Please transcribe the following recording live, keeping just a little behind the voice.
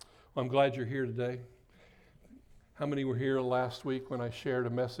Well, I'm glad you're here today. How many were here last week when I shared a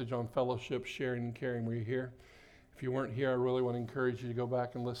message on fellowship, sharing, and caring? Were you here? If you weren't here, I really want to encourage you to go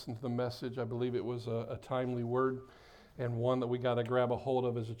back and listen to the message. I believe it was a timely word and one that we got to grab a hold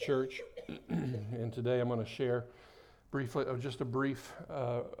of as a church. And today I'm going to share briefly, just a brief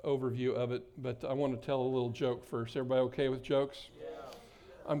overview of it. But I want to tell a little joke first. Everybody okay with jokes? Yeah.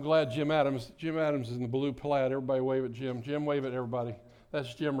 I'm glad Jim Adams is in the blue plaid. Everybody wave at Jim. Jim, wave at everybody.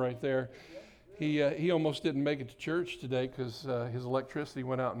 That's Jim right there. He almost didn't make it to church today because his electricity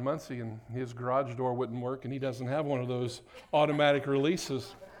went out in Muncie and his garage door wouldn't work, and he doesn't have one of those automatic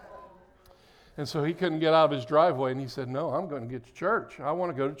releases. And so he couldn't get out of his driveway, and he said, "No, I'm going to get to church. I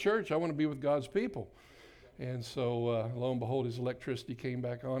want to go to church. I want to be with God's people." And so lo and behold, his electricity came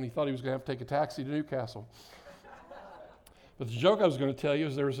back on. He thought he was going to have to take a taxi to Newcastle. But the joke I was going to tell you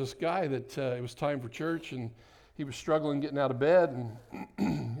is there was this guy that it was time for church, and he was struggling getting out of bed,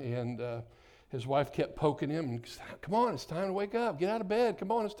 and his wife kept poking him, and said, "Come on, it's time to wake up. Get out of bed.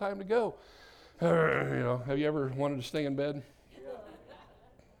 Come on, it's time to go." Have you ever wanted to stay in bed?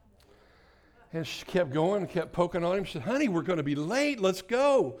 And she kept going and kept poking on him. She said, "Honey, we're going to be late. Let's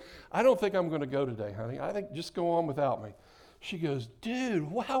go." "I don't think I'm going to go today, honey. I think just go on without me." She goes, "Dude,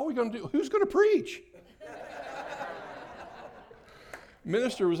 how are we going to do? Who's going to preach?"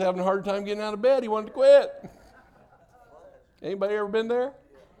 Minister was having a hard time getting out of bed. He wanted to quit. Anybody ever been there?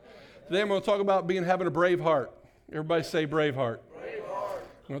 Today I'm going to talk about having a brave heart. Everybody say brave heart. Brave heart.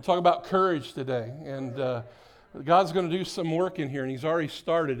 I'm going to talk about courage today. And God's going to do some work in here, and He's already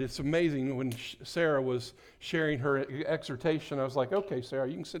started. It's amazing. When Sarah was sharing her exhortation, I was like, "Okay, Sarah,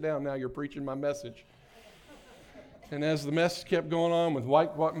 you can sit down now. You're preaching my message." And as the message kept going on with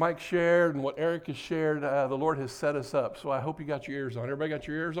what Mike shared and what Eric has shared, the Lord has set us up. So I hope you got your ears on. Everybody got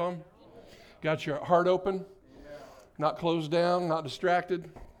your ears on? Got your heart open? Not closed down, not distracted?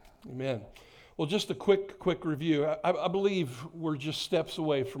 Amen. Well, just a quick review. I believe we're just steps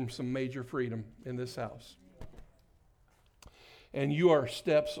away from some major freedom in this house. And you are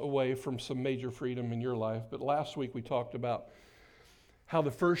steps away from some major freedom in your life. But last week we talked about how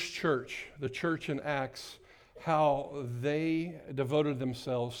the first church, the church in Acts, how they devoted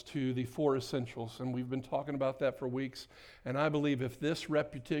themselves to the four essentials. And we've been talking about that for weeks. And I believe if this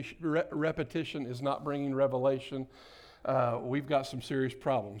repetition is not bringing revelation, we've got some serious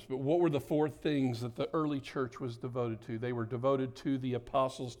problems. But what were the four things that the early church was devoted to? They were devoted to the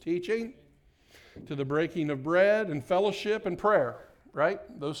apostles' teaching, to the breaking of bread and fellowship and prayer, right?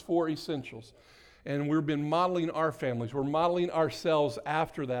 Those four essentials. And we've been modeling our families. We're modeling ourselves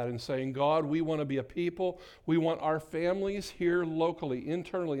after that and saying, "God, we want to be a people. We want our families here locally,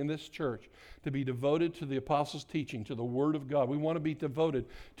 internally in this church, to be devoted to the apostles' teaching, to the Word of God. We want to be devoted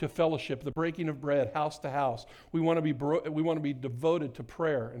to fellowship, the breaking of bread, house to house. We want to be devoted to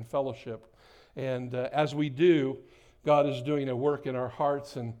prayer and fellowship." And as we do, God is doing a work in our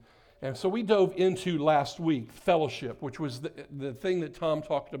hearts. And so we dove into last week, fellowship, which was the thing that Tom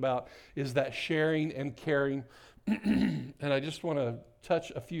talked about, is that sharing and caring. And I just want to touch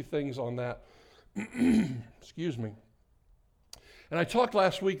a few things on that. Excuse me. And I talked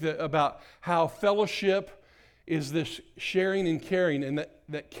last week about how fellowship is this sharing and caring, and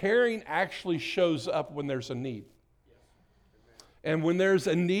that caring actually shows up when there's a need. And when there's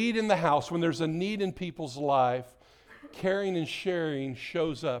a need in the house, when there's a need in people's life, caring and sharing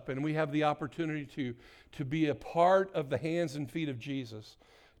shows up, and we have the opportunity to be a part of the hands and feet of Jesus,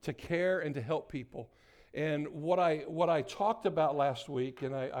 to care and to help people. And what I talked about last week,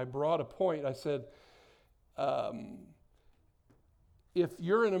 and I brought a point, I said, if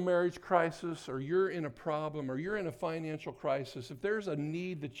you're in a marriage crisis, or you're in a problem, or you're in a financial crisis, if there's a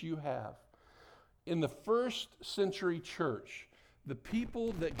need that you have, in the first century church, the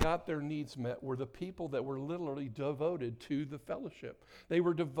people that got their needs met were the people that were literally devoted to the fellowship. They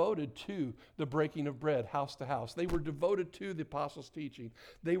were devoted to the breaking of bread, house to house. They were devoted to the apostles' teaching.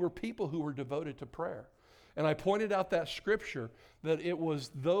 They were people who were devoted to prayer. And I pointed out that scripture, that it was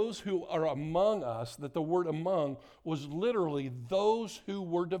those who are among us, that the word among was literally those who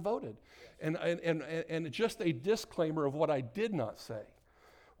were devoted. And just a disclaimer of what I did not say.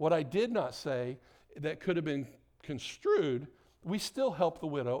 What I did not say that could have been construed: we still help the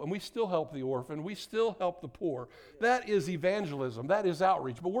widow, and we still help the orphan, we still help the poor. That is evangelism, that is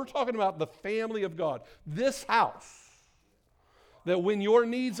outreach. But we're talking about the family of God, this house, that when your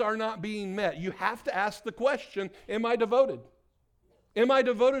needs are not being met, you have to ask the question, am I devoted? Am I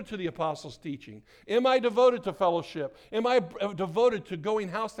devoted to the apostles' teaching? Am I devoted to fellowship? Am I devoted to going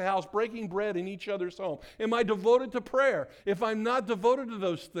house to house, breaking bread in each other's home? Am I devoted to prayer? If I'm not devoted to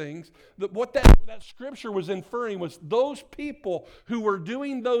those things, what that scripture was inferring was those people who were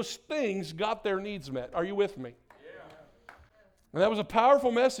doing those things got their needs met. Are you with me? And that was a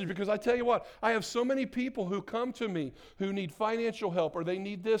powerful message, because I tell you what, I have so many people who come to me who need financial help, or they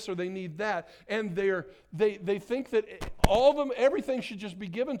need this or they need that, and they think that all of them, everything should just be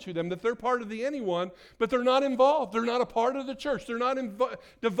given to them, that they're part of the anyone, but they're not involved. They're not a part of the church. They're not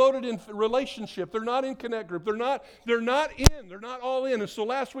devoted in relationship. They're not in connect group. They're not in. They're not all in. And so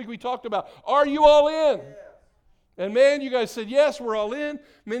last week we talked about, are you all in? Yeah. And man, you guys said, yes, we're all in.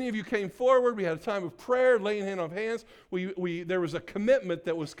 Many of you came forward. We had a time of prayer, laying hand on hands. There was a commitment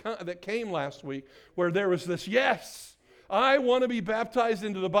that came last week where there was this, yes, I want to be baptized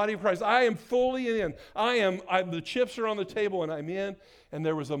into the body of Christ. I am fully in. The chips are on the table and I'm in. And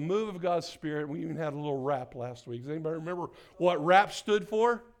there was a move of God's Spirit. We even had a little rap last week. Does anybody remember what rap stood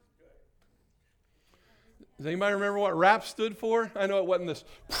for? Does anybody remember what rap stood for? I know it wasn't this.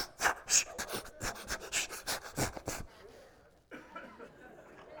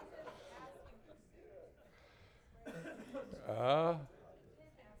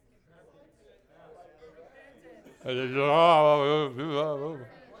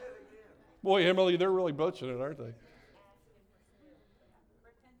 Boy, Emily, they're really butching it, aren't they?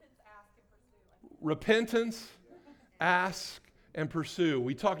 Repentance, ask, and pursue.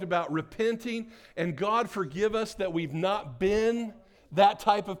 We talked about repenting, and God forgive us that we've not been that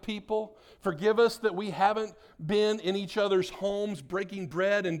type of people. Forgive us that we haven't been in each other's homes breaking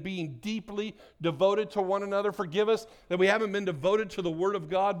bread and being deeply devoted to one another. Forgive us that we haven't been devoted to the Word of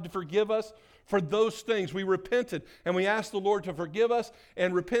God. Forgive us for those things. We repented and we asked the Lord to forgive us,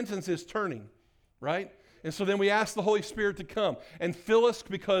 and repentance is turning, right? And so then we ask the Holy Spirit to come and fill us,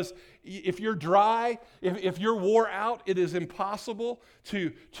 because if you're dry, if you're wore out, it is impossible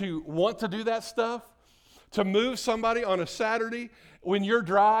to want to do that stuff. To move somebody on a Saturday, when you're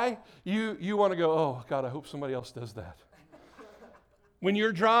dry, you want to go, oh, God, I hope somebody else does that. When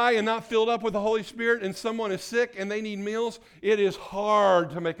you're dry and not filled up with the Holy Spirit and someone is sick and they need meals, it is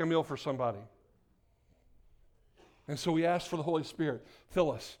hard to make a meal for somebody. And so we ask for the Holy Spirit.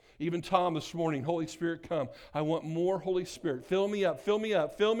 Fill us. Even Tom this morning, Holy Spirit, come. I want more Holy Spirit. Fill me up, fill me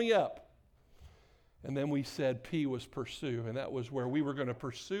up, fill me up. And then we said P was pursue, and that was where we were going to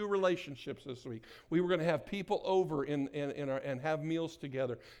pursue relationships this week. We were going to have people over and have meals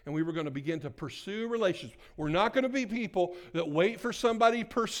together, and we were going to begin to pursue relationships. We're not going to be people that wait for somebody to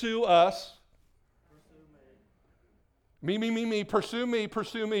pursue us. Me, pursue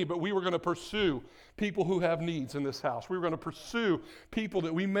me. But we were going to pursue people who have needs in this house. We were going to pursue people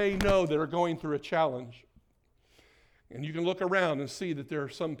that we may know that are going through a challenge. And you can look around and see that there are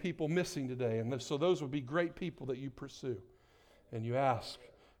some people missing today. And so those would be great people that you pursue. And you ask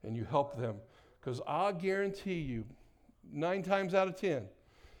and you help them. Because I guarantee you, 9 times out of 10,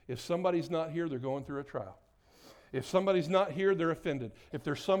 if somebody's not here, they're going through a trial. If somebody's not here, they're offended. If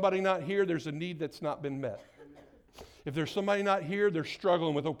there's somebody not here, there's a need that's not been met. If there's somebody not here, they're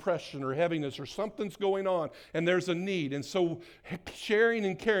struggling with oppression or heaviness, or something's going on and there's a need. And so sharing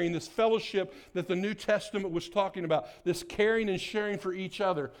and caring, this fellowship that the New Testament was talking about, this caring and sharing for each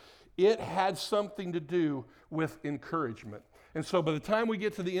other, it had something to do with encouragement. And so by the time we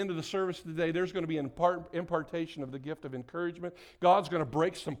get to the end of the service today, there's going to be an impartation of the gift of encouragement. God's going to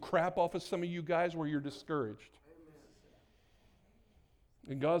break some crap off of some of you guys where you're discouraged.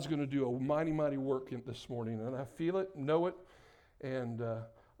 And God's going to do a mighty, mighty work this morning. And I feel it, know it, and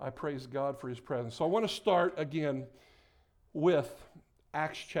I praise God for His presence. So I want to start again with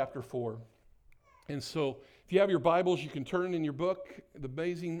Acts chapter 4. And so if you have your Bibles, you can turn in your book, the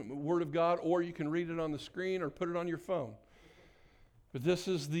amazing Word of God, or you can read it on the screen or put it on your phone. But this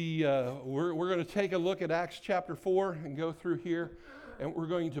is we're going to take a look at Acts chapter 4 and go through here. And we're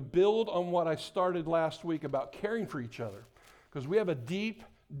going to build on what I started last week about caring for each other. Because we have a deep,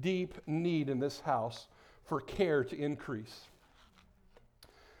 deep need in this house for care to increase.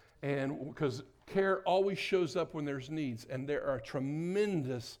 And because care always shows up when there's needs. And there are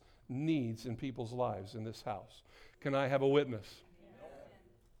tremendous needs in people's lives in this house. Can I have a witness? Yes.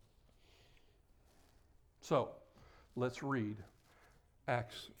 So, let's read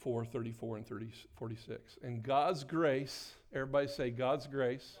Acts 4:34 and 46. And God's grace, everybody say God's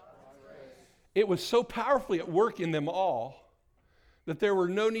grace. It was so powerfully at work in them all that there were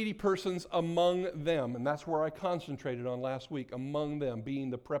no needy persons among them. And that's where I concentrated on last week, among them,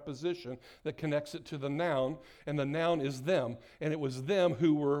 being the preposition that connects it to the noun. And the noun is them. And it was them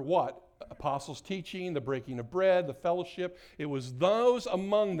who were what? apostles' teaching, the breaking of bread, the fellowship. It was those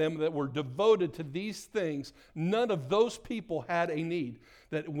among them that were devoted to these things. None of those people had a need.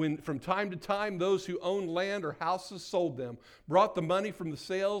 That when from time to time those who owned land or houses sold them, brought the money from the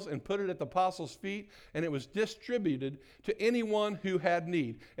sales and put it at the apostles' feet, and it was distributed to anyone who had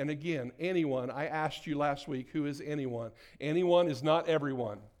need. And again, anyone. I asked you last week, who is anyone? Anyone is not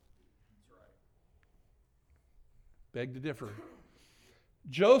everyone. That's right. Beg to differ.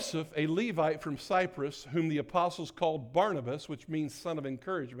 Joseph, a Levite from Cyprus, whom the apostles called Barnabas, which means son of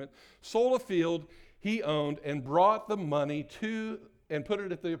encouragement, sold a field he owned and brought the money to and put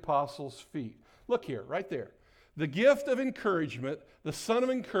it at the apostles' feet. Look here, right there. The gift of encouragement, the son of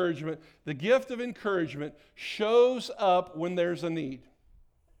encouragement, the gift of encouragement shows up when there's a need.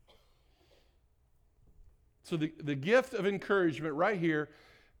 So the gift of encouragement right here,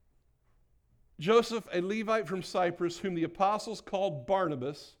 Joseph, a Levite from Cyprus, whom the apostles called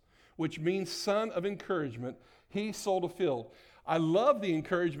Barnabas, which means son of encouragement, he sold a field. I love the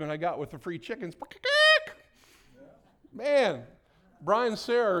encouragement I got with the free chickens. Man, Brian and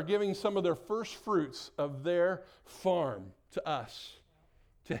Sarah are giving some of their first fruits of their farm to us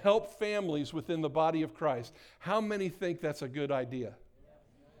to help families within the body of Christ. How many think that's a good idea?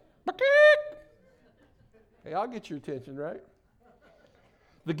 Hey, I'll get your attention, right?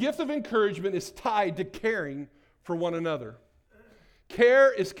 The gift of encouragement is tied to caring for one another.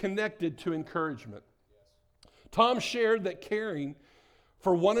 Care is connected to encouragement. Tom shared that caring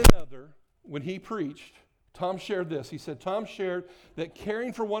for one another, when he preached, Tom shared this. He said, Tom shared that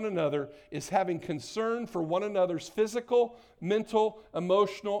caring for one another is having concern for one another's physical, mental,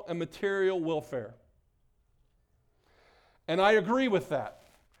 emotional, and material welfare. And I agree with that.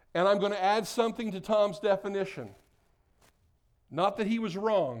 And I'm going to add something to Tom's definition. Not that he was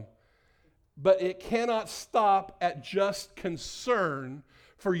wrong, but it cannot stop at just concern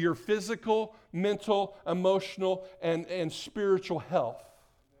for your physical, mental, emotional, and spiritual health.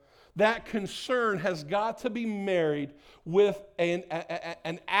 That concern has got to be married with an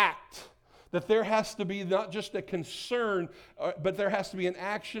act. That there has to be not just a concern, but there has to be an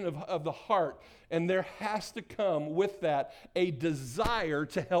action of the heart. And there has to come with that a desire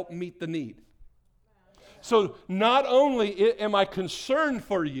to help meet the need. So not only am I concerned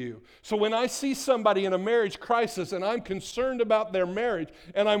for you, so when I see somebody in a marriage crisis and I'm concerned about their marriage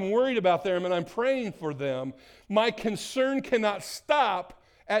and I'm worried about them and I'm praying for them, my concern cannot stop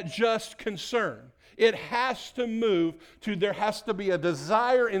at just concern. It has to move to, there has to be a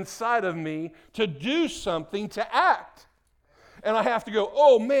desire inside of me to do something, to act. And I have to go,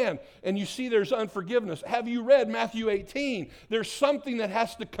 oh man, and you see there's unforgiveness. Have you read Matthew 18? There's something that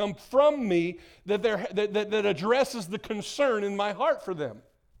has to come from me that addresses the concern in my heart for them.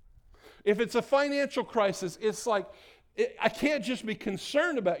 If it's a financial crisis, it's like, I can't just be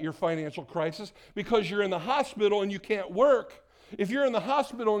concerned about your financial crisis because you're in the hospital and you can't work. If you're in the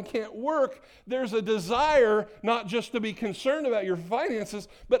hospital and can't work, there's a desire not just to be concerned about your finances,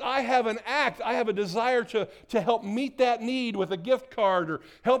 but I have an act. I have a desire to help meet that need with a gift card or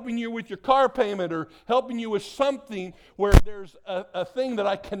helping you with your car payment or helping you with something where there's a thing that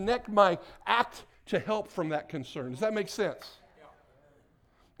I connect my act to help from that concern. Does that make sense?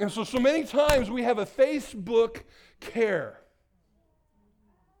 And so many times we have a Facebook care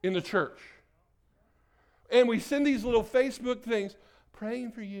in the church. And we send these little Facebook things,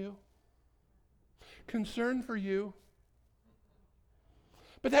 praying for you, concerned for you.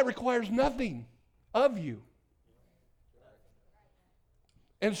 But that requires nothing of you.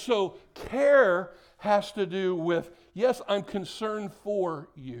 And so care has to do with, yes, I'm concerned for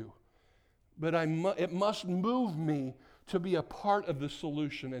you, but it must move me to be a part of the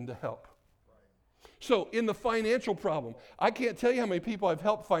solution and to help. So in the financial problem, I can't tell you how many people I've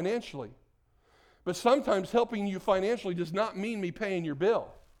helped financially. But sometimes helping you financially does not mean me paying your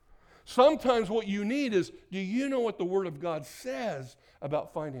bill. Sometimes what you need is, do you know what the Word of God says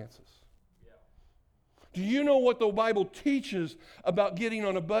about finances? Yeah. Do you know what the Bible teaches about getting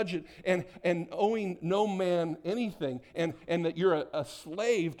on a budget and owing no man anything and that you're a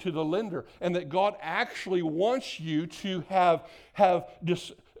slave to the lender and that God actually wants you to have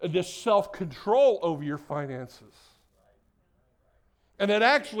this self-control over your finances? And that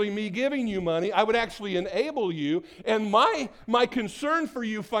actually me giving you money, I would actually enable you. And my concern for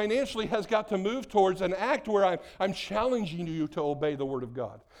you financially has got to move towards an act where I'm challenging you to obey the Word of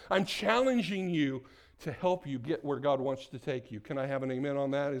God. I'm challenging you to help you get where God wants to take you. Can I have an amen on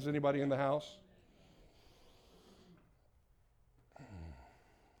that? Is anybody in the house?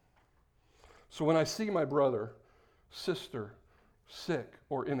 So when I see my brother, sister, sick,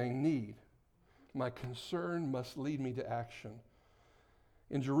 or in a need, my concern must lead me to action.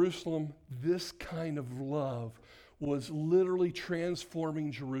 In Jerusalem, this kind of love was literally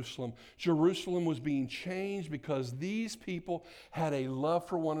transforming Jerusalem. Jerusalem was being changed because these people had a love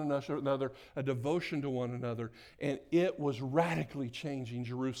for one another, a devotion to one another, and it was radically changing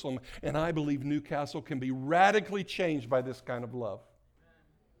Jerusalem. And I believe Newcastle can be radically changed by this kind of love.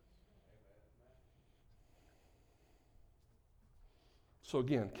 So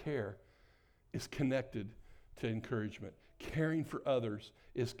again, care is connected to encouragement. Caring for others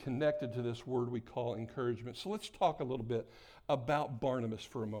is connected to this word we call encouragement. So let's talk a little bit about Barnabas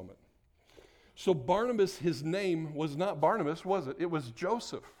for a moment. So Barnabas, his name was not Barnabas, was it? It was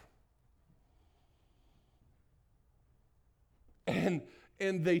Joseph. And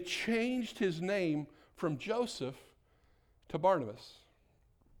they changed his name from Joseph to Barnabas.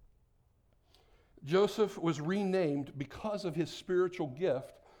 Joseph was renamed because of his spiritual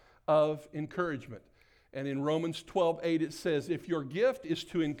gift of encouragement. And in Romans 12:8 it says, if your gift is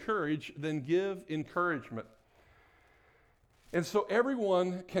to encourage, then give encouragement. And so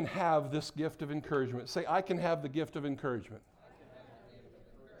everyone can have this gift of encouragement. Say, I can have the gift of encouragement.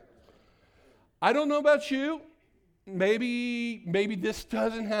 I don't know about you. Maybe this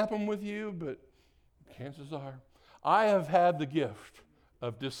doesn't happen with you, but chances are I have had the gift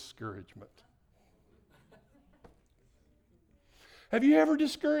of discouragement. Have you ever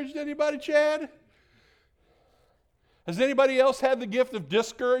discouraged anybody, Chad? Has anybody else had the gift of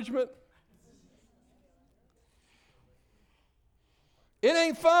discouragement? It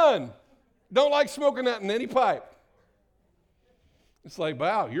ain't fun. Don't like smoking that in any pipe. It's like,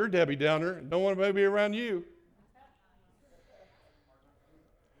 wow, you're Debbie Downer. Don't want to be around you.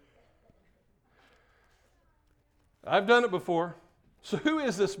 I've done it before. So who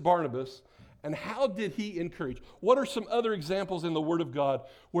is this Barnabas? And how did he encourage? What are some other examples in the Word of God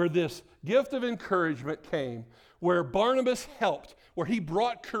where this gift of encouragement came, where Barnabas helped, where he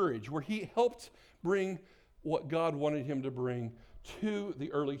brought courage, where he helped bring what God wanted him to bring to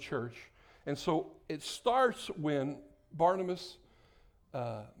the early church? And so it starts when Barnabas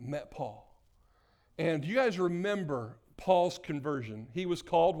met Paul. And do you guys remember Paul's conversion? He was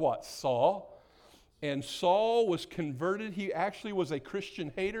called what? Saul. And Saul was converted. He actually was a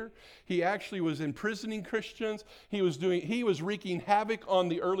Christian hater. He actually was imprisoning Christians. He was wreaking havoc on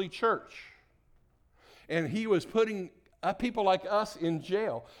the early church. And he was putting people like us in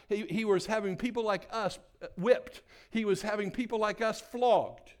jail. He was having people like us whipped. He was having people like us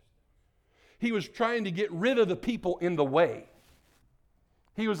flogged. He was trying to get rid of the people in the way.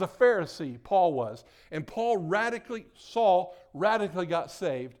 He was a Pharisee, Paul was. And Saul radically got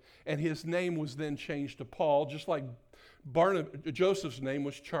saved. And his name was then changed to Paul, just like Joseph's name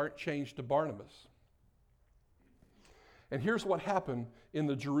was changed to Barnabas. And here's what happened in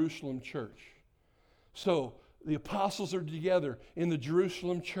the Jerusalem church. So the apostles are together in the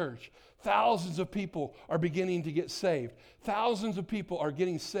Jerusalem church. Thousands of people are beginning to get saved. Thousands of people are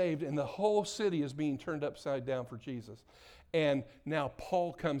getting saved, and the whole city is being turned upside down for Jesus. And now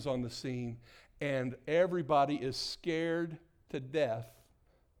Paul comes on the scene, and everybody is scared to death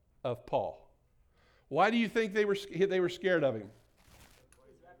of Paul. Why do you think they were scared of him?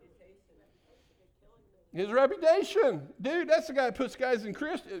 His reputation. Dude, that's the guy who puts guys in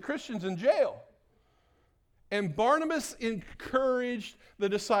Christians in jail. And Barnabas encouraged the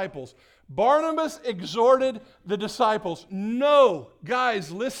disciples. Barnabas exhorted the disciples. No,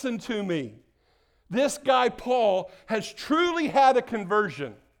 guys, listen to me. This guy Paul has truly had a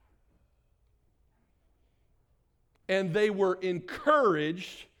conversion. And they were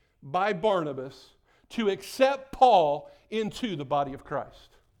encouraged by Barnabas to accept Paul into the body of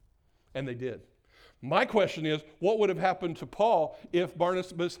Christ. And they did. My question is, what would have happened to Paul if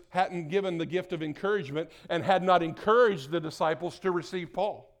Barnabas hadn't given the gift of encouragement and had not encouraged the disciples to receive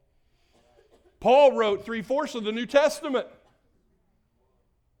Paul? Paul wrote 3/4 of the New Testament.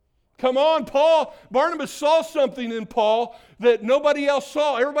 Come on, Barnabas saw something in Paul that nobody else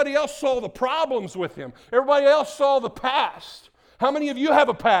saw. Everybody else saw the problems with him. Everybody else saw the past. How many of you have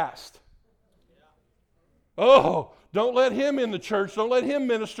a past? Oh, don't let him in the church. Don't let him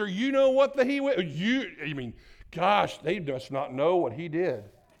minister. You know what gosh, they must not know what he did.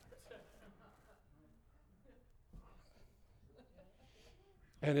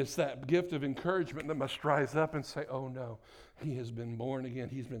 And it's that gift of encouragement that must rise up and say, oh no, he has been born again.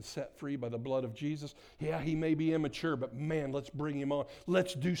 He's been set free by the blood of Jesus. Yeah, he may be immature, but man, let's bring him on.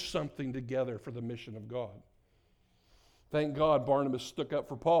 Let's do something together for the mission of God. Thank God Barnabas stuck up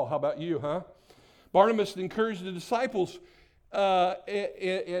for Paul. How about you, huh? Barnabas encouraged the disciples,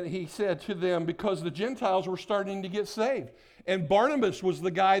 and he said to them, because the Gentiles were starting to get saved. And Barnabas was the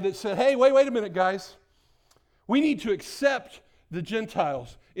guy that said, hey, wait a minute, guys. We need to accept the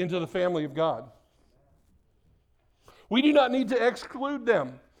Gentiles into the family of God. We do not need to exclude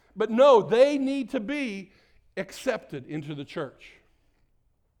them, but no, they need to be accepted into the church.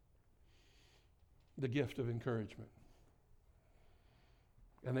 The gift of encouragement.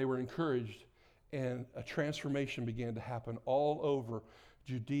 And they were encouraged, and a transformation began to happen all over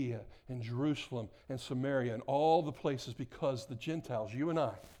Judea and Jerusalem and Samaria and all the places, because the Gentiles, you and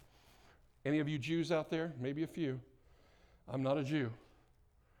I, any of you Jews out there? Maybe a few. I'm not a Jew.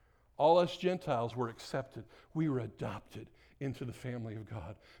 All us Gentiles were accepted. We were adopted into the family of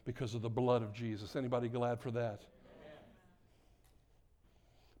God because of the blood of Jesus. Anybody glad for that? Amen.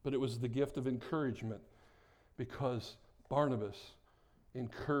 But it was the gift of encouragement, because Barnabas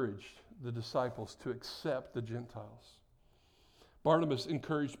encouraged the disciples to accept the Gentiles. Barnabas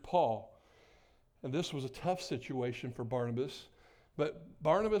encouraged Paul. And this was a tough situation for Barnabas, but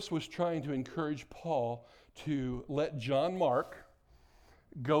Barnabas was trying to encourage Paul to let John Mark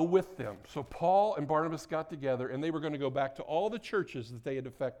go with them. So Paul and Barnabas got together, and they were going to go back to all the churches that they had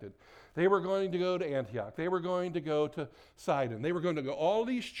affected. They were going to go to Antioch. They were going to go to Sidon. They were going to go all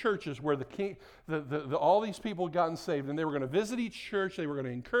these churches where all these people had gotten saved, and they were going to visit each church. They were going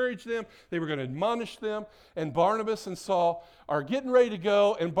to encourage them. They were going to admonish them. And Barnabas and Saul are getting ready to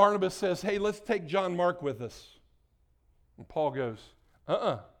go, and Barnabas says, hey, let's take John Mark with us. And Paul goes,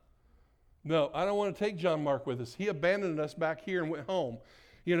 no, I don't want to take John Mark with us. He abandoned us back here and went home.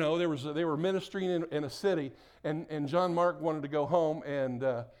 You know, they were ministering in a city, and John Mark wanted to go home, and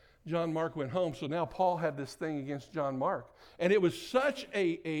John Mark went home. So now Paul had this thing against John Mark. And it was such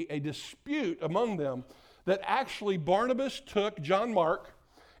a dispute among them that actually Barnabas took John Mark,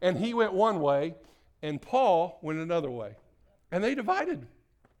 and he went one way, and Paul went another way. And they divided.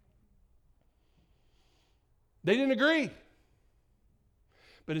 They didn't agree.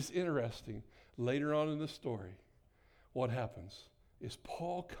 But it's interesting. Later on in the story, what happens is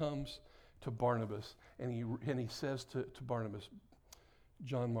Paul comes to Barnabas, and he says to Barnabas,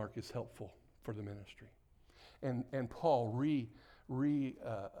 John Mark is helpful for the ministry. And Paul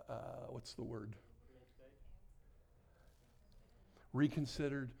what's the word?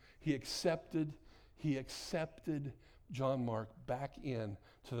 Reconsidered. He accepted John Mark back in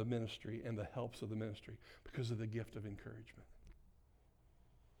to the ministry and the helps of the ministry because of the gift of encouragement.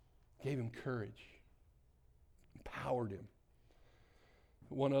 Gave him courage, empowered him.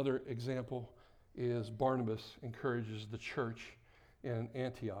 One other example is Barnabas encourages the church in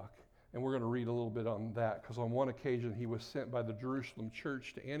Antioch. And we're going to read a little bit on that, because on one occasion he was sent by the Jerusalem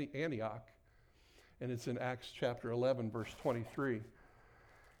church to Antioch. And it's in Acts chapter 11, verse 23.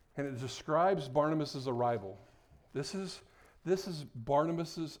 And it describes Barnabas' arrival. This is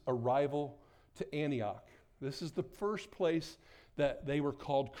Barnabas' arrival to Antioch. This is the first place that they were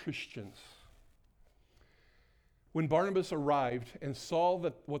called Christians. When Barnabas arrived and saw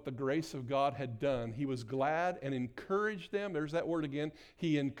what the grace of God had done, he was glad and encouraged them. There's that word again.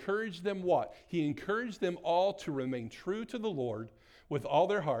 He encouraged them what? He encouraged them all to remain true to the Lord with all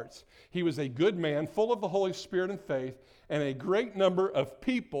their hearts. He was a good man, full of the Holy Spirit and faith, and a great number of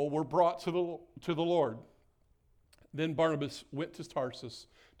people were brought to the Lord. Then Barnabas went to Tarsus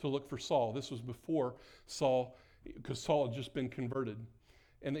to look for Saul. This was before Saul, because Saul had just been converted.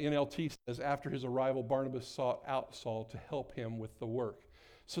 And the NLT says, after his arrival, Barnabas sought out Saul to help him with the work.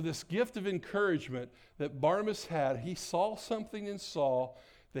 So this gift of encouragement that Barnabas had, he saw something in Saul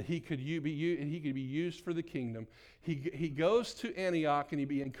that he could be used for the kingdom. He goes to Antioch,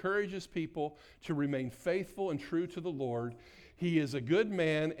 and he encourages people to remain faithful and true to the Lord. He is a good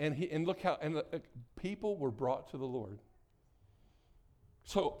man, and look how people were brought to the Lord.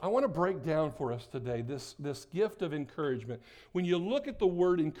 So I want to break down for us today this gift of encouragement. When you look at the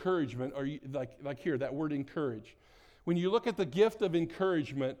word encouragement, or like here, that word encourage. When you look at the gift of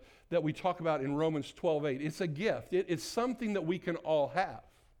encouragement that we talk about in Romans 12:8, it's a gift. It's something that we can all have.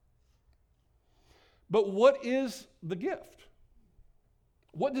 But what is the gift?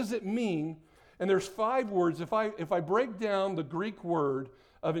 What does it mean? And there's 5 words. If I break down the Greek word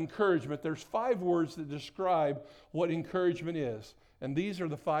of encouragement, there's 5 words that describe what encouragement is. And these are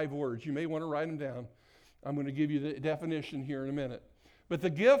the 5 words. You may want to write them down. I'm going to give you the definition here in a minute. But the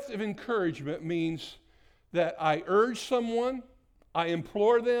gift of encouragement means that I urge someone, I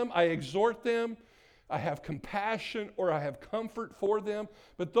implore them, I exhort them, I have compassion, or I have comfort for them.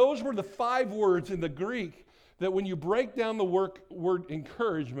 But those were the 5 words in the Greek that when you break down the word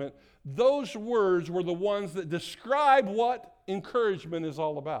encouragement, those words were the ones that describe what encouragement is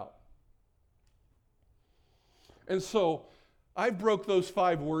all about. And so I broke those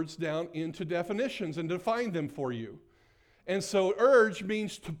 5 words down into definitions and defined them for you. And so urge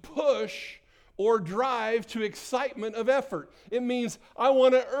means to push or drive to excitement of effort. It means I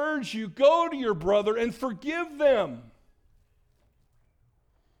want to urge you, go to your brother and forgive them.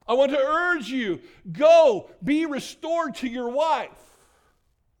 I want to urge you, go, be restored to your wife.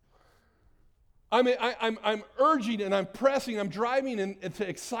 I'm urging and I'm pressing, I'm driving into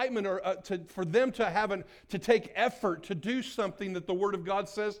excitement or for them to take effort to do something that the Word of God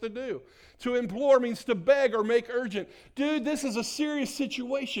says to do. To implore means to beg or make urgent. Dude, this is a serious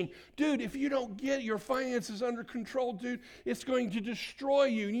situation. Dude, if you don't get your finances under control, dude, it's going to destroy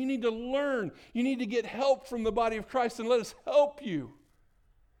you. You need to learn. You need to get help from the body of Christ, and let us help you.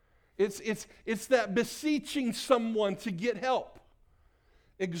 It's that beseeching someone to get help.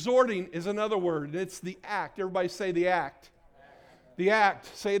 Exhorting is another word, and it's the act. Everybody say the act. The act.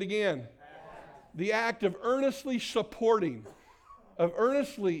 Say it again. The act of earnestly supporting, of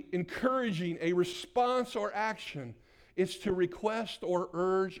earnestly encouraging a response or action is to request or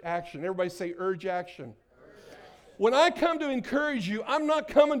urge action. Everybody say urge action. When I come to encourage you, I'm not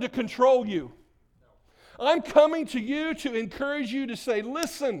coming to control you. I'm coming to you to encourage you to say,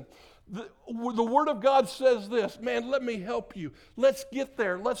 listen, the Word of God says this. Man, let me help you. Let's get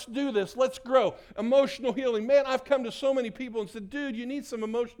there. Let's do this. Let's grow. Emotional healing. Man, I've come to so many people and said, dude, you need some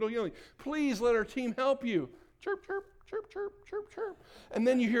emotional healing. Please let our team help you. Chirp, chirp, chirp, chirp, chirp, chirp. And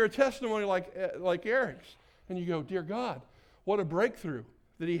then you hear a testimony like Eric's, and you go, dear God, what a breakthrough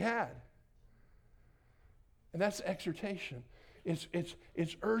that he had. And that's exhortation.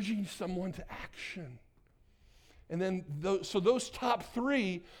 It's urging someone to action. And then, those top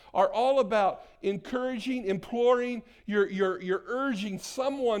three are all about encouraging, imploring. You're urging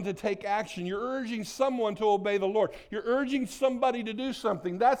someone to take action. You're urging someone to obey the Lord. You're urging somebody to do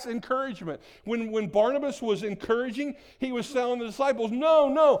something. That's encouragement. When Barnabas was encouraging, he was telling the disciples,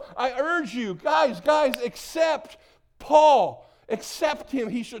 no, I urge you, guys, accept Paul. Accept him.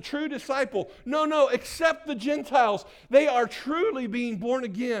 He's a true disciple. No, accept the Gentiles. They are truly being born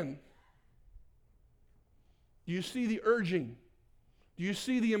again. Do you see the urging? Do you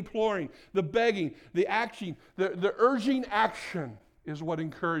see the imploring, the begging, the acting? The urging action is what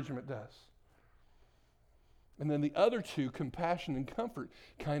encouragement does. And then the other two, compassion and comfort,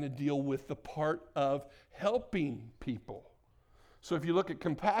 kind of deal with the part of helping people. So if you look at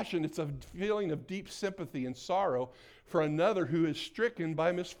compassion, it's a feeling of deep sympathy and sorrow for another who is stricken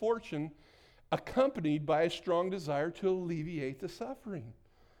by misfortune, accompanied by a strong desire to alleviate the suffering.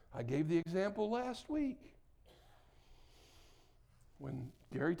 I gave the example last week. When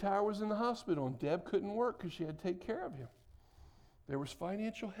Gary Tyler was in the hospital and Deb couldn't work because she had to take care of him, there was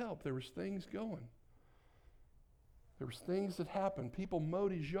financial help. There was things going. There was things that happened. People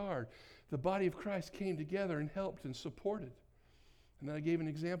mowed his yard. The body of Christ came together and helped and supported. And then I gave an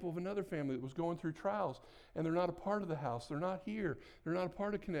example of another family that was going through trials, and they're not a part of the house. They're not here. They're not a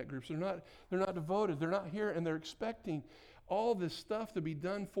part of Connect Groups. They're not devoted. They're not here, and they're expecting all this stuff to be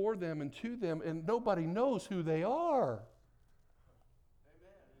done for them and to them, and nobody knows who they are.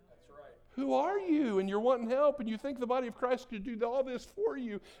 Who are you? And you're wanting help, and you think the body of Christ could do all this for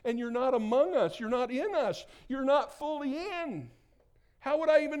you, and you're not among us. You're not in us. You're not fully in. How would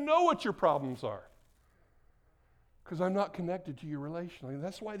I even know what your problems are? Because I'm not connected to you relationally. And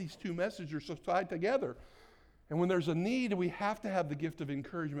that's why these two messages are so tied together. And when there's a need, we have to have the gift of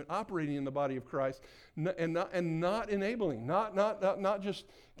encouragement operating in the body of Christ, and not enabling, not just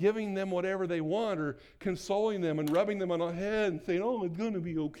giving them whatever they want or consoling them and rubbing them on the head and saying, oh, it's going to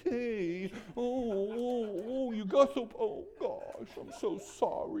be okay. Oh, you got so, oh gosh, I'm so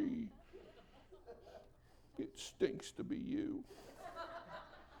sorry. It stinks to be you.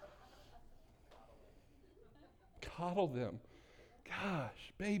 Coddle them.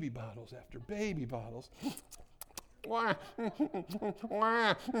 Gosh, baby bottles after baby bottles.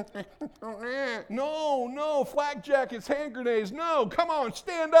 No, flak jackets, hand grenades. No, come on,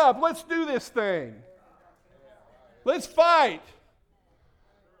 stand up. Let's do this thing. Let's fight.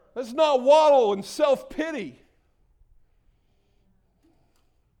 Let's not waddle in self-pity.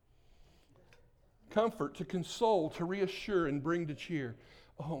 Comfort, to console, to reassure, and bring to cheer.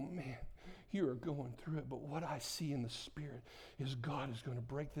 Oh, man. You are going through it, but what I see in the Spirit is God is going to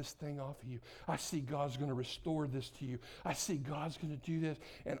break this thing off of you. I see God's going to restore this to you. I see God's going to do this,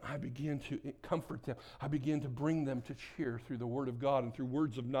 and I begin to comfort them. I begin to bring them to cheer through the Word of God and through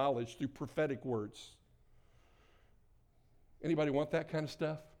words of knowledge, through prophetic words. Anybody want that kind of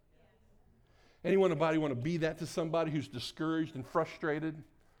stuff? Anybody want to be that to somebody who's discouraged and frustrated?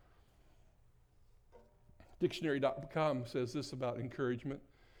 Dictionary.com says this about encouragement.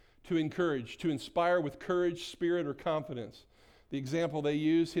 To encourage, to inspire with courage, spirit, or confidence. The example they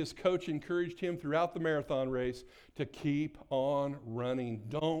use, his coach encouraged him throughout the marathon race to keep on running.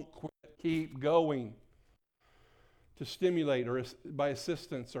 Don't quit. Keep going. To stimulate or by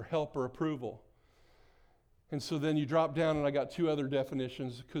assistance or help or approval. And so then you drop down, and I got two other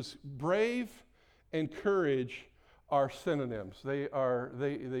definitions, because brave and courage are synonyms.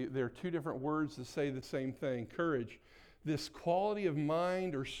 They're two different words that say the same thing. Courage, this quality of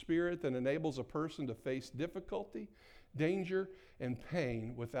mind or spirit that enables a person to face difficulty, danger, and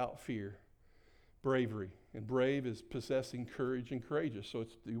pain without fear. Bravery, and brave is possessing courage and courageous. So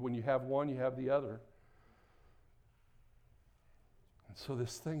it's when you have one, you have the other. And so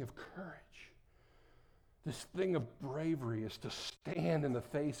this thing of courage, this thing of bravery is to stand in the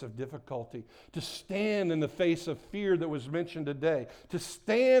face of difficulty, to stand in the face of fear that was mentioned today, to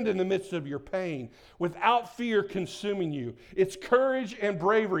stand in the midst of your pain without fear consuming you. It's courage and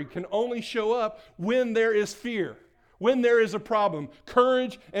bravery can only show up when there is fear, when there is a problem.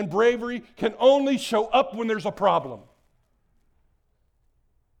 Courage and bravery can only show up when there's a problem.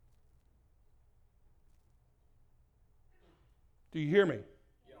 Do you hear me?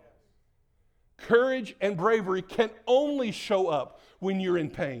 Courage and bravery can only show up when you're in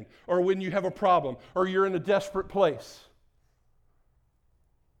pain or when you have a problem or you're in a desperate place.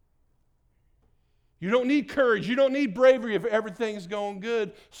 You don't need courage. You don't need bravery if everything's going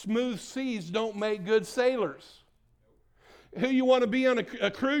good. Smooth seas don't make good sailors. Who you want to be on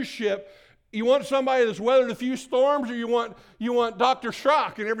a cruise ship? You want somebody that's weathered a few storms, or you want Dr.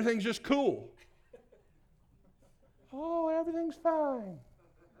 Schrock and everything's just cool? Oh, everything's fine.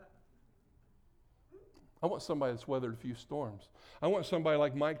 I want somebody that's weathered a few storms. I want somebody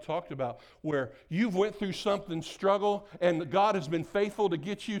like Mike talked about, where you've went through something, struggle, and God has been faithful to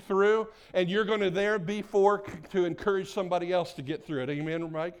get you through, and you're going to there be to encourage somebody else to get through it.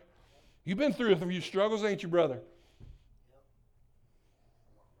 Amen, Mike? You've been through a few struggles, ain't you, brother?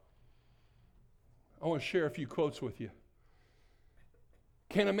 I want to share a few quotes with you.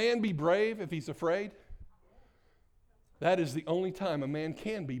 Can a man be brave if he's afraid? That is the only time a man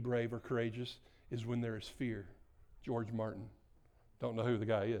can be brave or courageous, is when there is fear. George Martin. Don't know who the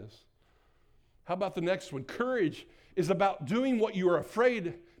guy is. How about the next one? Courage is about doing what you are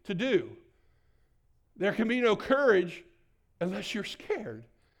afraid to do. There can be no courage unless you're scared.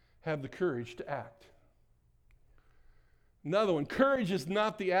 Have the courage to act. Another one. Courage is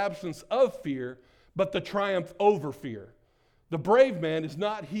not the absence of fear, but the triumph over fear. The brave man is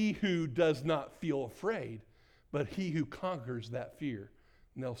not he who does not feel afraid, but he who conquers that fear.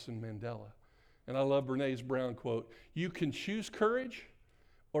 Nelson Mandela. And I love Brené Brown quote, you can choose courage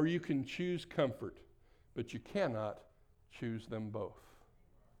or you can choose comfort, but you cannot choose them both.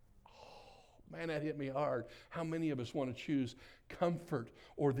 Oh, man, that hit me hard. How many of us want to choose comfort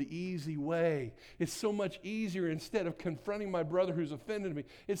or the easy way? It's so much easier, instead of confronting my brother who's offended me,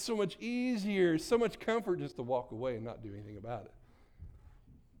 it's so much easier, so much comfort just to walk away and not do anything about it.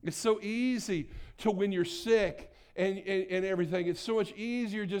 It's so easy to, when you're sick and everything, it's so much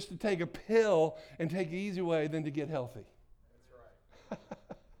easier just to take a pill and take the easy way than to get healthy. That's right.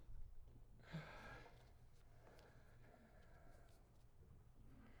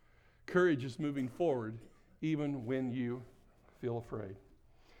 Courage is moving forward even when you feel afraid.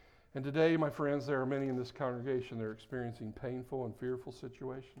 And today, my friends, there are many in this congregation that are experiencing painful and fearful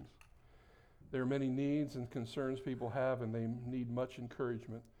situations. There are many needs and concerns people have, and they need much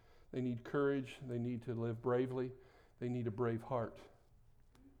encouragement. They need courage. They need to live bravely. They need a brave heart.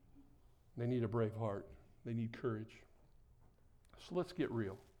 They need a brave heart. They need courage. So let's get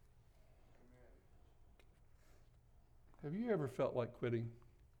real. Have you ever felt like quitting?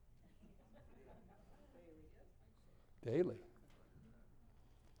 Daily.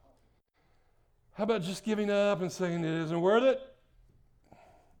 How about just giving up and saying it isn't worth it?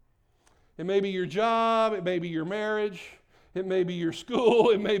 It may be your job. It may be your marriage. It may be your school.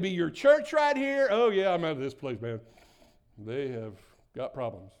 It may be your church right here. Oh, yeah, I'm out of this place, man. They have got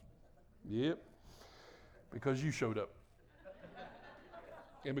problems. Yep. Because you showed up.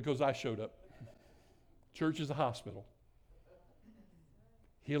 And because I showed up. Church is a hospital.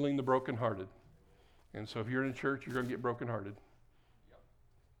 Healing the brokenhearted. And so if you're in a church, you're going to get brokenhearted.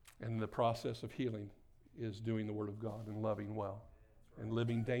 And the process of healing is doing the Word of God and loving well and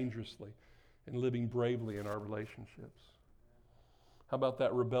living dangerously and living bravely in our relationships. How about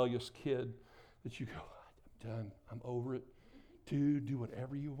that rebellious kid that you go, I'm done, I'm over it. Dude, do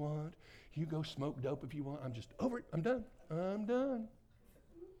whatever you want. You go smoke dope if you want. I'm just over it. I'm done. I'm done.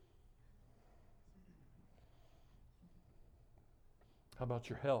 How about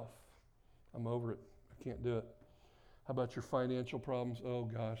your health? I'm over it. I can't do it. How about your financial problems? Oh,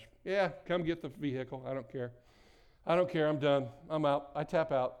 gosh. Yeah, come get the vehicle. I don't care. I don't care. I'm done. I'm out. I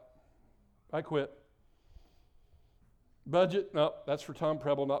tap out. I quit. Budget? No, that's for Tom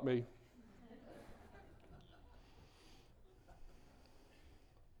Preble, not me.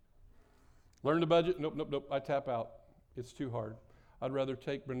 Learn to budget? Nope, nope, nope. I tap out. It's too hard. I'd rather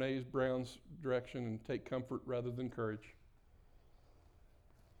take Brene Brown's direction and take comfort rather than courage.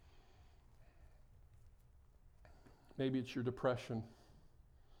 Maybe it's your depression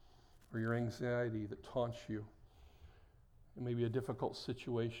or your anxiety that taunts you. It may be a difficult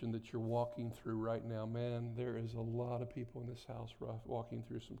situation that you're walking through right now. Man, there is a lot of people in this house walking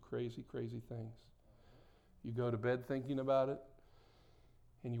through some crazy, crazy things. You go to bed thinking about it,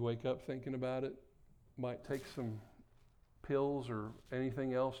 and you wake up thinking about it. Might take some pills or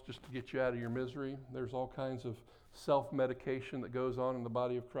anything else just to get you out of your misery. There's all kinds of self-medication that goes on in the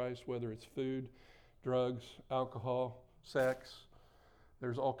body of Christ, whether it's food, drugs, alcohol, sex.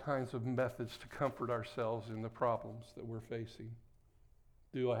 There's all kinds of methods to comfort ourselves in the problems that we're facing.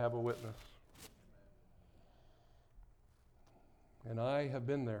 Do I have a witness? And I have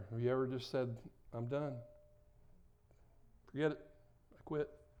been there. Have you ever just said, I'm done? Forget it. I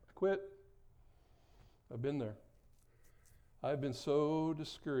quit. I've been there. I've been so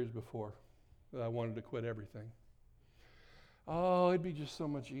discouraged before that I wanted to quit everything. Oh, it'd be just so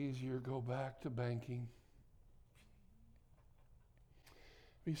much easier to go back to banking.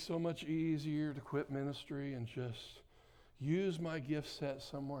 It'd be so much easier to quit ministry and just use my gift set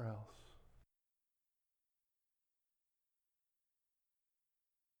somewhere else.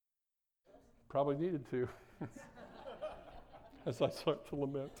 Probably needed to as I start to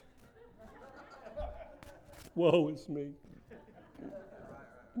lament. Woe is me.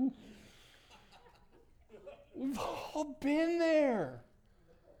 We've all been there.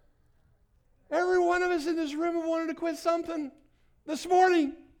 Every one of us in this room have wanted to quit something this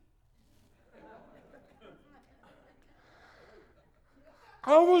morning.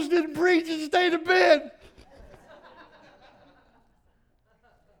 I almost didn't preach and stayed in bed.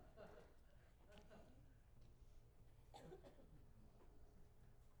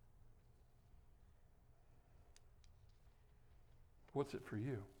 What's it for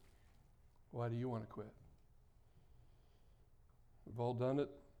you? Why do you want to quit? We've all done it,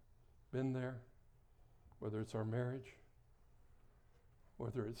 been there, whether it's our marriage,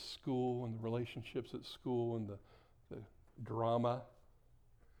 whether it's school and the relationships at school and the drama,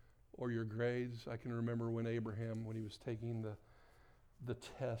 or your grades. I can remember when Abraham, when he was taking the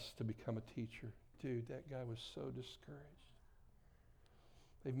test to become a teacher. Dude, that guy was so discouraged.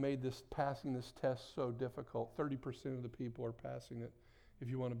 They've made passing this test so difficult. 30% of the people are passing it if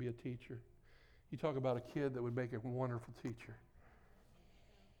you want to be a teacher. You talk about a kid that would make a wonderful teacher.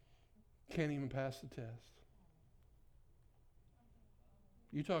 Can't even pass the test.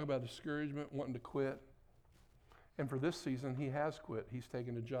 You talk about discouragement, wanting to quit. And for this season, he has quit. He's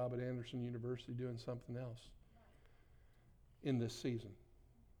taken a job at Anderson University doing something else in this season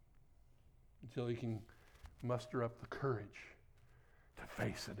until he can muster up the courage to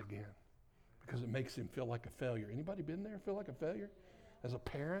face it again, because it makes him feel like a failure. Anybody been there, feel like a failure? As a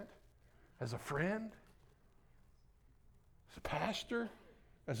parent, as a friend, as a pastor,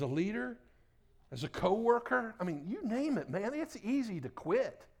 as a leader, as a coworker. I mean, you name it, man. It's easy to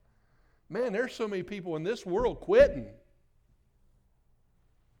quit. Man, there's so many people in this world quitting.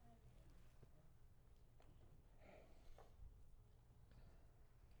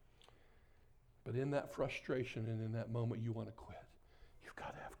 But in that frustration and in that moment, you want to quit. You've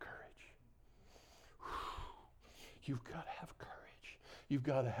got to have courage. You've got to have courage. You've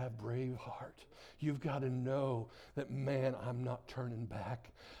got to have Braveheart. You've got to know that, man, I'm not turning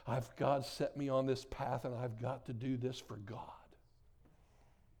back. God set me on this path, and I've got to do this for God.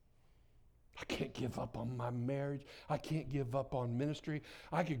 I can't give up on my marriage. I can't give up on ministry.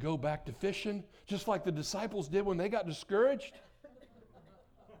 I could go back to fishing, just like the disciples did when they got discouraged.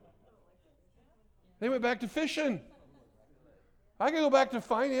 They went back to fishing. I could go back to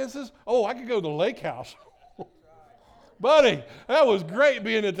finances. Oh, I could go to the lake house. Buddy, that was great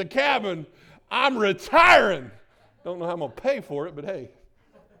being at the cabin. I'm retiring. Don't know how I'm going to pay for it, but hey.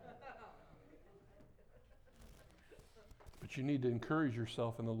 But you need to encourage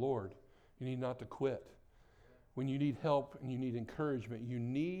yourself in the Lord. You need not to quit. When you need help and you need encouragement, you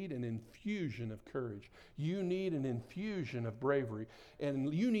need an infusion of courage. You need an infusion of bravery.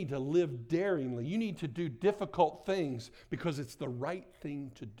 And you need to live daringly. You need to do difficult things because it's the right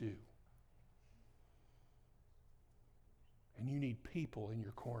thing to do. And you need people in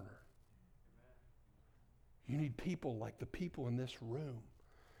your corner. You need people like the people in this room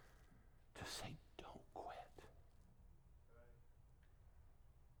to say, don't quit.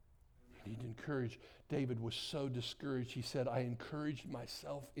 You need to encourage. David was so discouraged. He said, I encouraged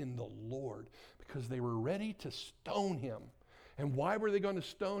myself in the Lord, because they were ready to stone him. And why were they going to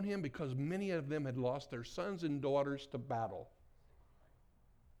stone him? Because many of them had lost their sons and daughters to battle.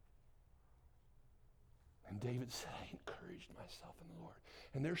 And David said, I encouraged myself in the Lord.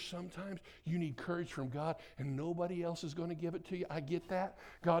 And there's sometimes you need courage from God and nobody else is going to give it to you. I get that.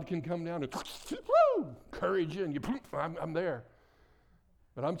 God can come down and woo, courage you and you, I'm there.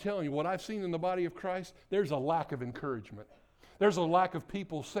 But I'm telling you, what I've seen in the body of Christ, there's a lack of encouragement. There's a lack of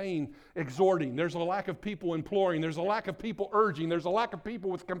people saying, exhorting. There's a lack of people imploring. There's a lack of people urging. There's a lack of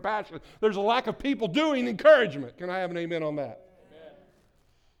people with compassion. There's a lack of people doing encouragement. Can I have an amen on that? Amen.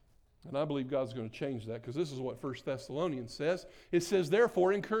 And I believe God's going to change that because this is what 1 Thessalonians says. It says,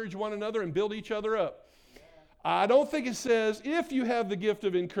 therefore, encourage one another and build each other up. I don't think it says, if you have the gift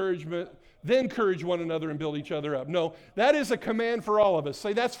of encouragement, then encourage one another and build each other up. No, that is a command for all of us.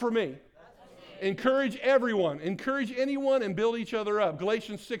 Say, that's for me. Encourage everyone. Encourage anyone and build each other up.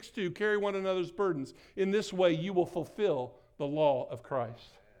 Galatians 6:2, carry one another's burdens. In this way, you will fulfill the law of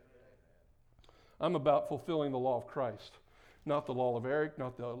Christ. I'm about fulfilling the law of Christ. Not the law of Eric,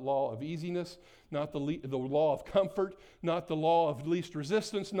 not the law of easiness, not the law of comfort, not the law of least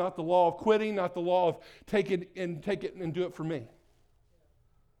resistance, not the law of quitting, not the law of take it and do it for me.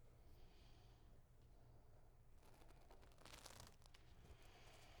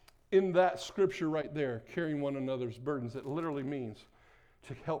 In that scripture right there, carrying one another's burdens, it literally means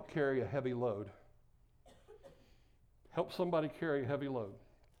to help carry a heavy load. Help somebody carry a heavy load.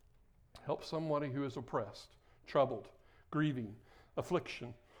 Help somebody who is oppressed, troubled, grieving,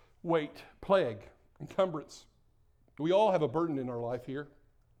 affliction, weight, plague, encumbrance. We all have a burden in our life here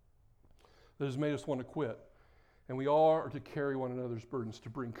that has made us want to quit. And we all are to carry one another's burdens, to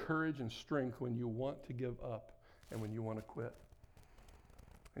bring courage and strength when you want to give up and when you want to quit.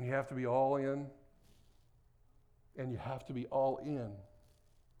 And you have to be all in. And you have to be all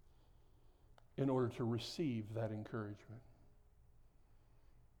in order to receive that encouragement.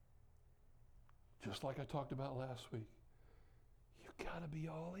 Just like I talked about last week. You've got to be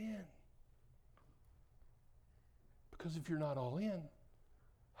all in. Because if you're not all in,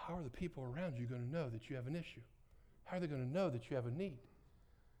 how are the people around you going to know that you have an issue? How are they going to know that you have a need?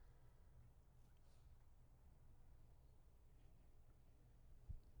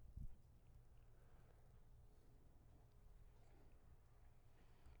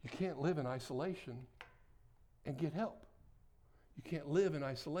 You can't live in isolation and get help. You can't live in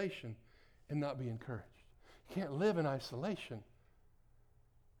isolation and not be encouraged. You can't live in isolation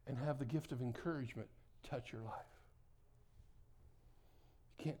and have the gift of encouragement touch your life.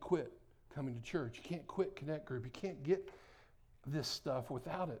 You can't quit coming to church. You can't quit Connect Group. You can't get this stuff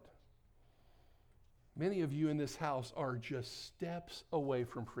without it. Many of you in this house are just steps away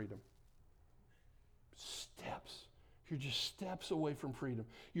from freedom. Steps. You're just steps away from freedom.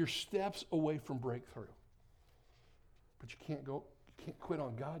 You're steps away from breakthrough. But you can't quit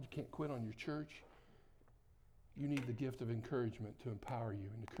on God. You can't quit on your church. You need the gift of encouragement to empower you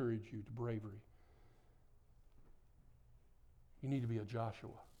and encourage you to bravery. You need to be a Joshua.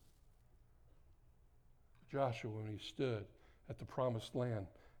 Joshua, when he stood at the promised land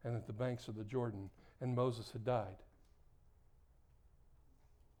and at the banks of the Jordan, and Moses had died.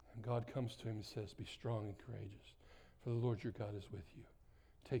 And God comes to him and says, be strong and courageous, for the Lord your God is with you.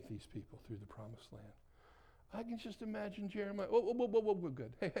 Take these people through the promised land. I can just imagine Jeremiah. Whoa,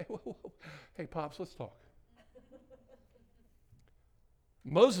 good. Hey, Pops, let's talk.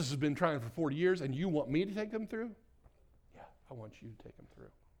 Moses has been trying for 40 years, and you want me to take them through? Yeah, I want you to take them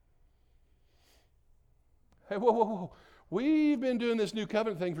through. Hey, whoa. We've been doing this new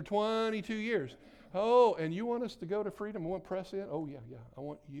covenant thing for 22 years. Oh, and you want us to go to freedom? I want to press in? Oh, yeah. I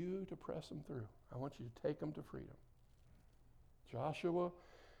want you to press them through. I want you to take them to freedom. Joshua,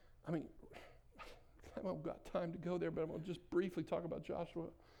 I haven't got time to go there, but I'm going to just briefly talk about Joshua.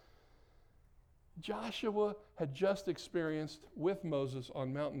 Joshua had just experienced with Moses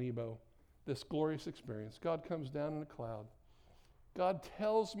on Mount Nebo this glorious experience. God comes down in a cloud. God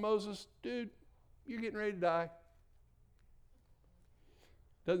tells Moses, dude, you're getting ready to die.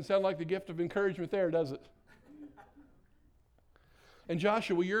 Doesn't sound like the gift of encouragement there, does it? And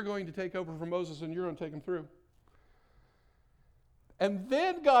Joshua, you're going to take over from Moses and you're going to take him through. And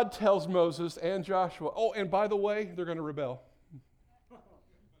then God tells Moses and Joshua, oh, and by the way, they're going to rebel.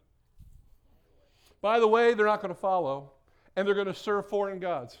 By the way, they're not going to follow, and they're going to serve foreign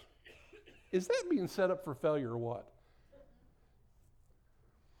gods. Is that being set up for failure or what?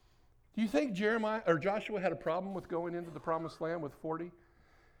 Do you think Joshua had a problem with going into the promised land with 40?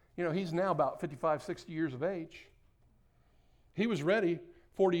 You know, he's now about 55, 60 years of age. He was ready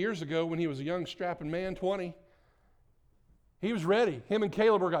 40 years ago when he was a young strapping man, 20. He was ready. Him and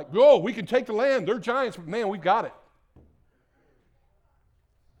Caleb were like, go, we can take the land. They're giants, but man, we've got it.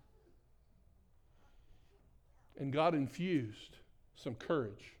 And God infused some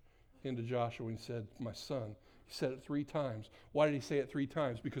courage into Joshua and he said, my son. He said it 3 times. Why did he say it 3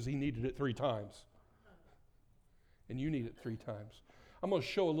 times? Because he needed it 3 times. And you need it 3 times. I'm going to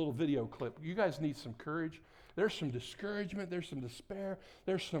show a little video clip. You guys need some courage. There's some discouragement. There's some despair.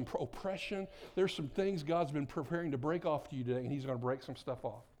 There's some oppression. There's some things God's been preparing to break off to you today, and he's going to break some stuff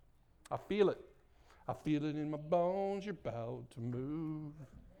off. I feel it. I feel it in my bones. You're about to move.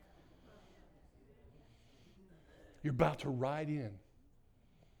 You're about to ride in.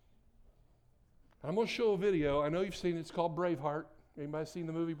 I'm going to show a video. I know you've seen it. It's called Braveheart. Anybody seen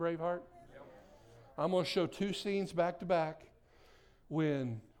the movie Braveheart? Yep. I'm going to show 2 scenes back to back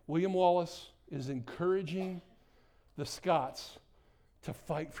when William Wallace is encouraging the Scots to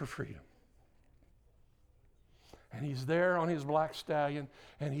fight for freedom. And he's there on his black stallion,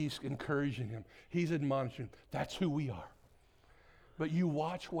 and he's encouraging him. He's admonishing. That's who we are. But you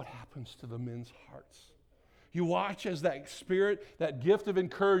watch what happens to the men's hearts. You watch as that spirit, that gift of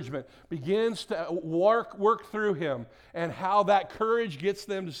encouragement begins to work through him, and how that courage gets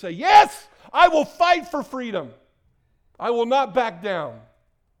them to say, yes, I will fight for freedom. I will not back down.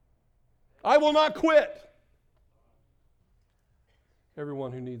 I will not quit.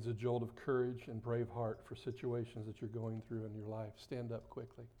 Everyone who needs a jolt of courage and brave heart for situations that you're going through in your life, stand up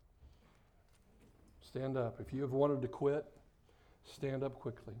quickly. Stand up. If you have wanted to quit, stand up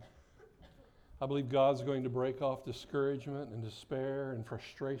quickly. I believe God's going to break off discouragement and despair and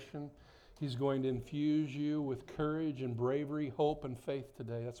frustration. He's going to infuse you with courage and bravery, hope and faith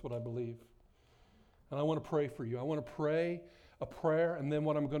today. That's what I believe. And I want to pray for you. I want to pray a prayer, and then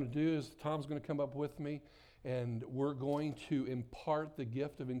what I'm going to do is Tom's going to come up with me, and we're going to impart the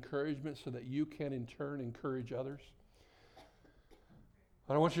gift of encouragement so that you can in turn encourage others.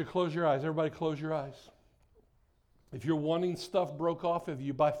 But I want you to close your eyes. Everybody close your eyes. If you're wanting stuff broke off of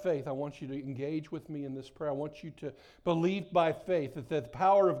you by faith, I want you to engage with me in this prayer. I want you to believe by faith that the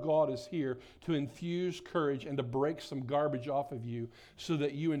power of God is here to infuse courage and to break some garbage off of you so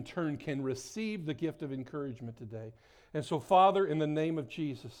that you in turn can receive the gift of encouragement today. And so, Father, in the name of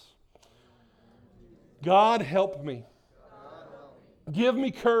Jesus, God help me. Give me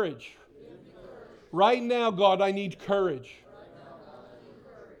courage. Right now, God, I need courage.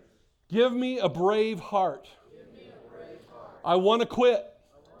 Give me a brave heart. I want to quit.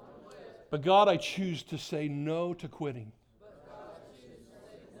 But God, I choose to say no to quitting.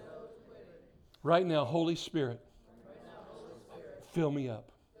 Right now, Holy Spirit, fill me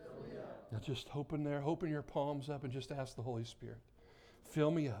up. Now just open your palms up and just ask the Holy Spirit,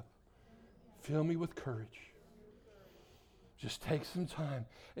 fill me up. Fill me with courage. Just take some time.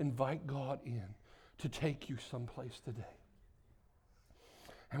 Invite God in to take you someplace today.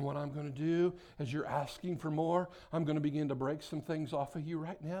 And what I'm going to do, as you're asking for more, I'm going to begin to break some things off of you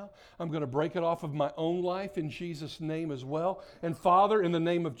right now. I'm going to break it off of my own life in Jesus' name as well. And Father, in the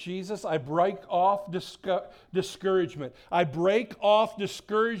name of Jesus, I break off discouragement. I break off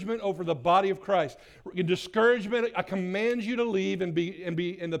discouragement over the body of Christ. In discouragement, I command you to leave and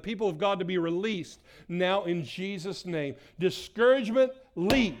the people of God to be released now in Jesus' name. Discouragement,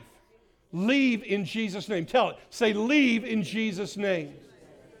 leave. Leave in Jesus' name. Tell it. Say, leave in Jesus' name.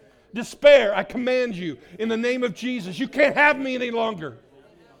 Despair, I command you in the name of Jesus. You can't have me any longer.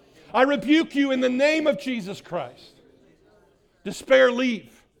 I rebuke you in the name of Jesus Christ. Despair,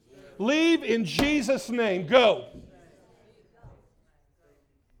 leave. Leave in Jesus' name. Go.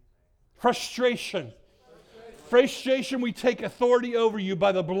 Frustration. Frustration, we take authority over you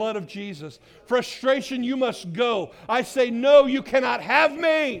by the blood of Jesus. Frustration, you must go. I say, no, you cannot have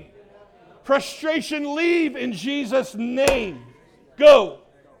me. Frustration, leave in Jesus' name. Go.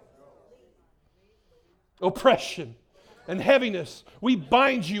 Oppression and heaviness, we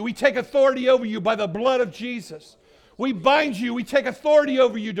bind you. We take authority over you by the blood of Jesus. We bind you. We take authority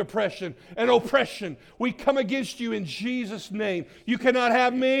over you, depression and oppression. We come against you in Jesus' name. You cannot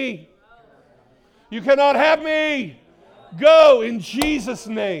have me. You cannot have me. Go in Jesus'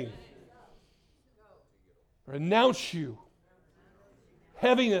 name. Renounce you.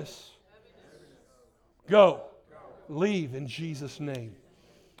 Heaviness. Go. Leave in Jesus' name.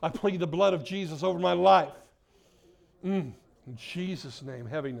 I plead the blood of Jesus over my life. In Jesus' name,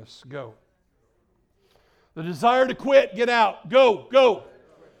 heaviness, go. The desire to quit, get out. Go, go.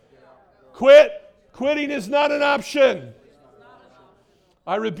 Quit. Quitting is not an option.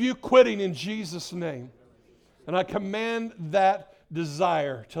 I rebuke quitting in Jesus' name. And I command that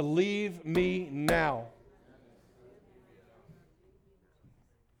desire to leave me now.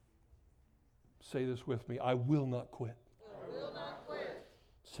 Say this with me. I will not quit.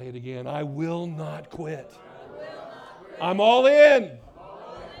 Say it again. I will not quit. I'm all in.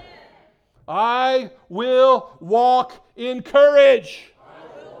 I will walk in courage.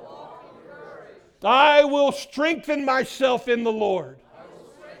 I will strengthen myself in the Lord.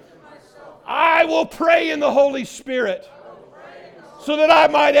 I will pray in the Holy Spirit so that I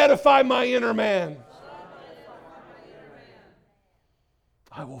might edify my inner man.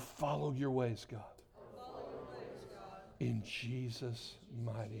 I will follow your ways, God. In Jesus'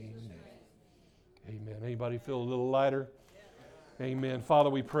 mighty name. Amen. Anybody feel a little lighter? Amen. Father,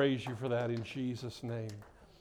 we praise you for that in Jesus' name.